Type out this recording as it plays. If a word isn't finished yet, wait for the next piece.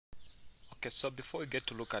Okay, so before we get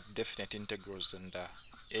to look at definite integrals and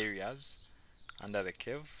areas under the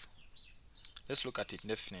curve, let's look at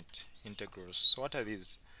indefinite integrals. So what are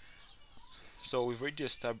these? So we've already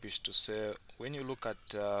established to say when you look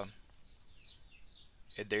at a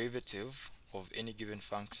derivative of any given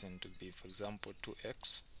function to be, for example,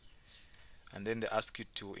 2x, and then they ask you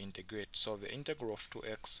to integrate. So the integral of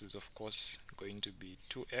 2x is of course going to be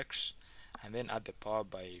 2x, and then add the power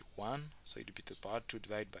by 1, so it will be to the power 2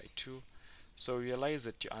 divided by 2. So realize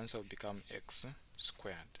that your answer will become x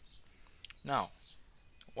squared. Now,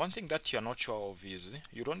 one thing that you're not sure of is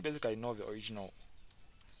you don't basically know the original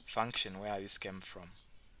function where this came from.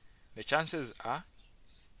 The chances are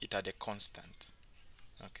it had a constant.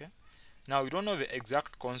 Okay. Now we don't know the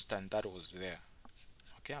exact constant that was there.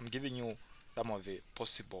 Okay, I'm giving you some of the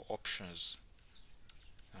possible options.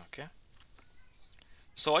 Okay.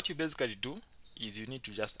 So what you basically do is you need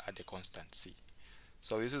to just add a constant c.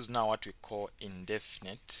 So this is now what we call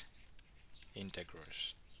indefinite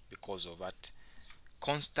integrals because of that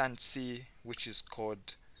constant c, which is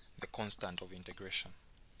called the constant of integration.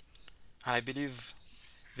 I believe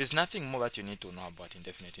there's nothing more that you need to know about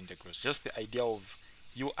indefinite integrals, just the idea of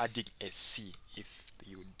you adding a c if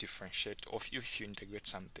you differentiate or if you integrate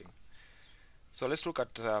something. So let's look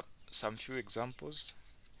at some few examples.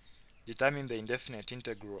 Determine the indefinite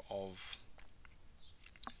integral of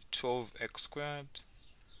 12x squared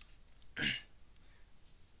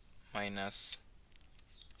minus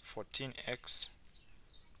 14x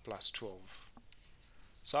plus 12.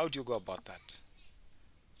 So how do you go about that?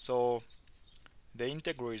 So the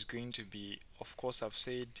integral is going to be, of course, I've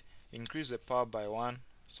said increase the power by 1.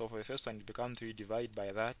 So for the first one it become 3, divide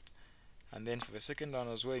by that, and then for the second one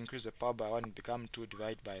as well, increase the power by 1, it become 2,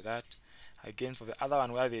 divide by that. Again, for the other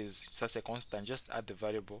one where there is such a constant, just add the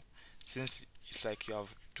variable, since it's like you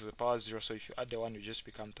have to the power 0, so if you add the 1 you just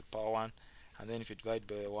become the power 1, and then if you divide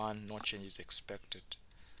by 1, no change is expected.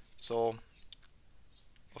 So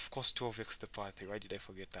of course 12x to the power 3, why did I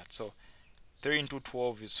forget that? So 3 into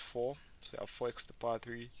 12 is 4, so you have 4x to the power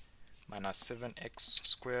 3 minus 7x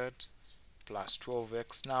squared plus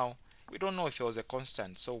 12x. Now we don't know if it was a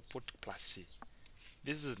constant, so put plus c.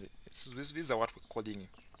 These are what we're calling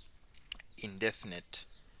indefinite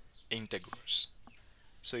integrals.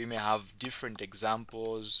 So you may have different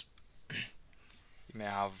examples. You may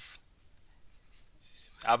have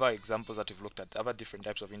other examples that you've looked at, other different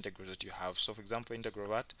types of integrals that you have. So for example, integral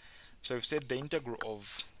of what? So we've said the integral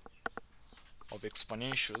of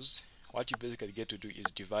exponentials, what you basically get to do is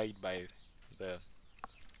divide by the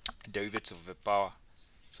derivative of the power.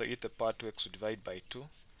 So e to the power 2x will divide by 2,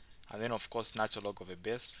 and then of course natural log of a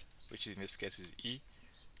base, which in this case is e.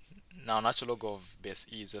 Now natural log of base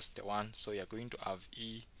e is just the 1, so you're going to have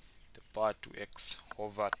e to the power 2x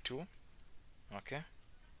over 2. Okay,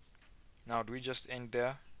 now do we just end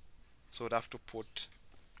there? So we'd have to put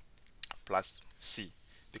plus c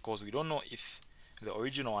because we don't know if the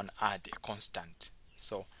original one had a constant.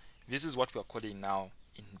 So this is what we are calling now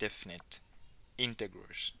indefinite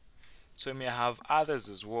integrals. So you may have others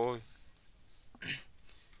as well.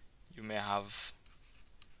 You may have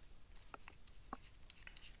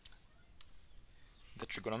the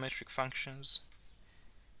trigonometric functions.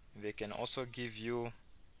 They can also give you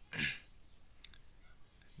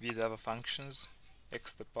these other functions,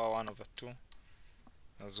 x to the power 1 over 2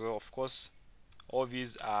 as well. Of course, all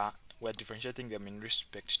these are, we're differentiating them in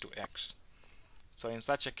respect to x. So in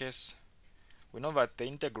such a case, we know that the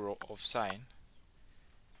integral of sine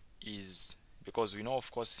is, because we know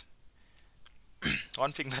of course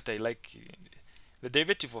one thing that I like, the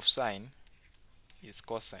derivative of sine is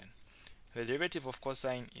cosine. The derivative of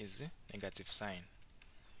cosine is negative sine.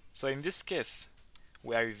 So in this case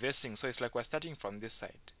we are reversing, so it's like we're starting from this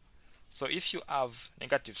side. So if you have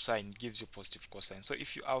negative sine, it gives you positive cosine. So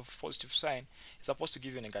if you have positive sine, it's supposed to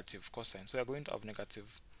give you negative cosine. So you're going to have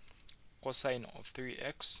negative cosine of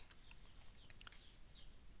 3x,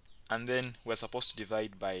 and then we're supposed to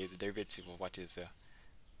divide by the derivative of what is there.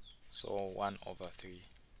 So 1 over 3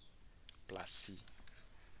 plus c.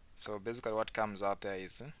 So basically what comes out there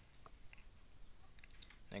is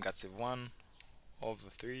negative 1 over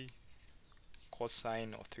 3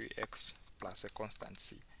 cosine of 3x plus a constant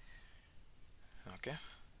c. Okay,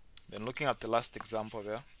 then looking at the last example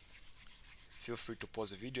there, feel free to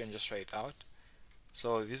pause the video and just try it out.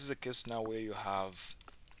 So this is a case now where you have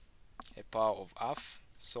a power of half.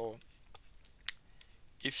 So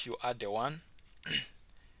if you add the 1,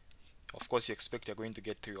 of course you expect you're going to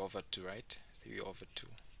get 3 over 2, right? 3 over 2.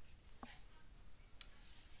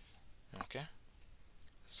 Okay,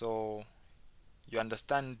 so you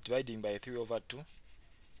understand dividing by 3 over 2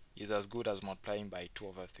 is as good as multiplying by 2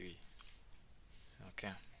 over 3.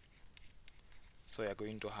 Okay, so you're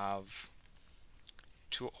going to have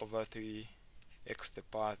 2 over 3 x to the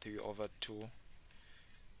power 3 over 2,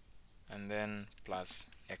 and then plus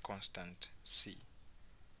a constant c.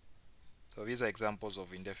 So these are examples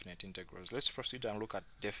of indefinite integrals. Let's proceed and look at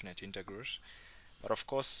definite integrals. But of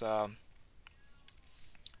course,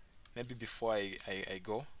 maybe before I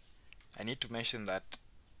go, I need to mention that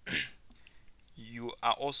you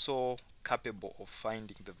are also capable of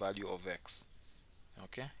finding the value of x.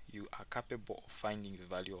 Okay, you are capable of finding the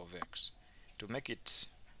value of x. To make it,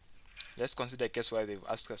 let's consider a case where they've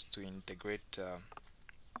asked us to integrate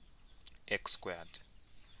x squared.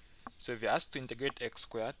 So if you're asked to integrate x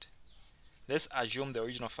squared, let's assume the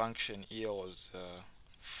original function here was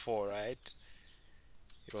 4, right?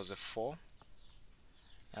 It was a 4,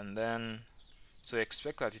 and then so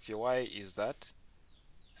expect that if your y is that,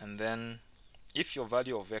 and then if your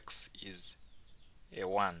value of x is a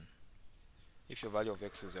 1, if your value of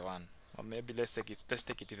x is a 1, or maybe let's take it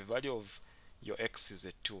if the value of your x is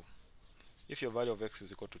a 2, if your value of x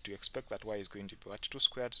is equal to 2, expect that y is going to be what? 2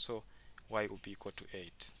 squared, so y will be equal to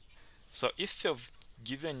 8. So if you've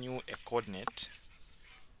given you a coordinate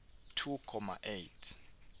 2, 8,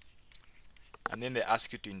 and then they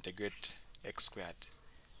ask you to integrate x squared,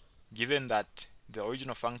 given that the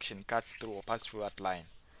original function cuts through or passes through that line,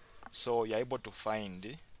 so you're able to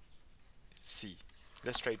find c.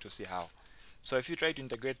 Let's try to see how. So if you try to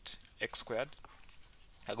integrate x squared,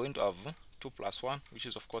 you're going to have 2 plus 1, which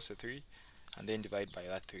is of course a 3, and then divide by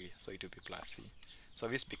that 3, so it will be plus c. So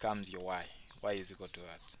this becomes your y. Y is equal to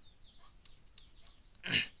that.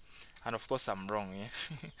 And of course I'm wrong,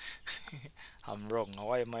 I'm wrong.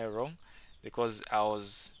 Why am I wrong? Because I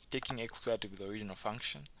was taking x squared to be the original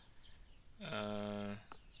function.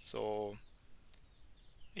 So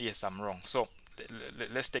yes, I'm wrong. So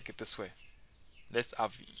let's take it this way. Let's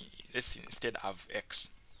instead have x.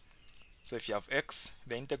 So if you have x,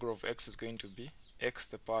 the integral of x is going to be x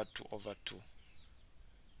to the power 2 over 2.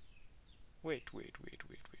 Wait.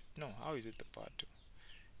 No, how is it the power 2?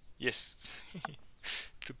 Yes,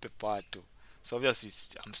 to the power 2. So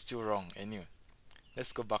obviously I'm still wrong. Anyway,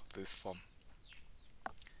 let's go back to this form.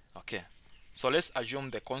 Okay, so let's assume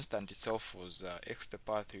the constant itself was x to the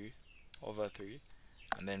power 3 over 3,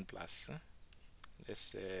 and then plus let's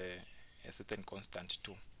say a certain constant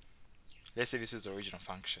 2. Let's say this is the original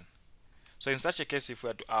function. So in such a case, if we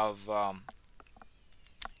are to have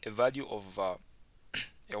a value of a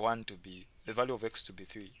 1 to be, the value of x to be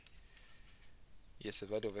 3, yes, the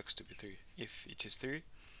value of x to be 3, if it is 3,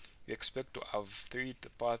 you expect to have 3 to the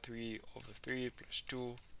power 3 over 3 plus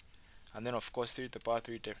 2, and then of course 3 to the power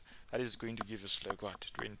 3, that is going to give us like what,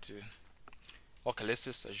 20. Okay, let's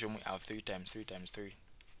just assume we have 3 times 3 times 3,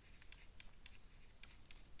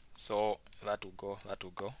 so that will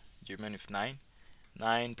go, you remain with 9.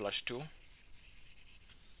 9 plus 2,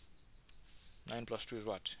 9 plus 2 is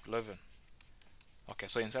what, 11. Okay,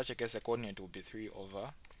 so in such a case the coordinate will be 3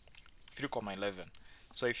 over 3, 11.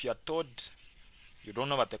 So if you are told you don't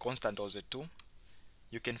know what the constant was a 2,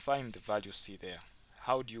 you can find the value c there.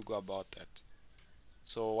 How do you go about that?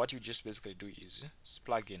 So what you just basically do is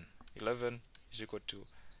plug in 11 is equal to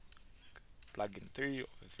plug in 3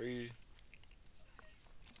 over 3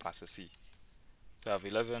 plus a c. So you have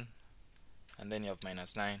 11, and then you have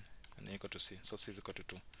minus 9, and then equal to c. So c is equal to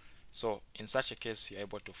 2. So in such a case, you're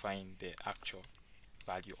able to find the actual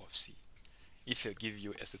value of c if they give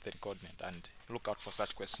you a certain coordinate. And look out for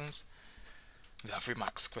such questions. They are 3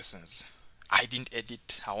 marks questions. I didn't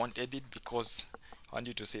edit. I won't edit because I want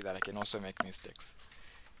you to see that I can also make mistakes.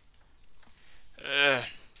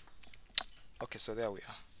 Okay, so there we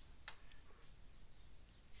are.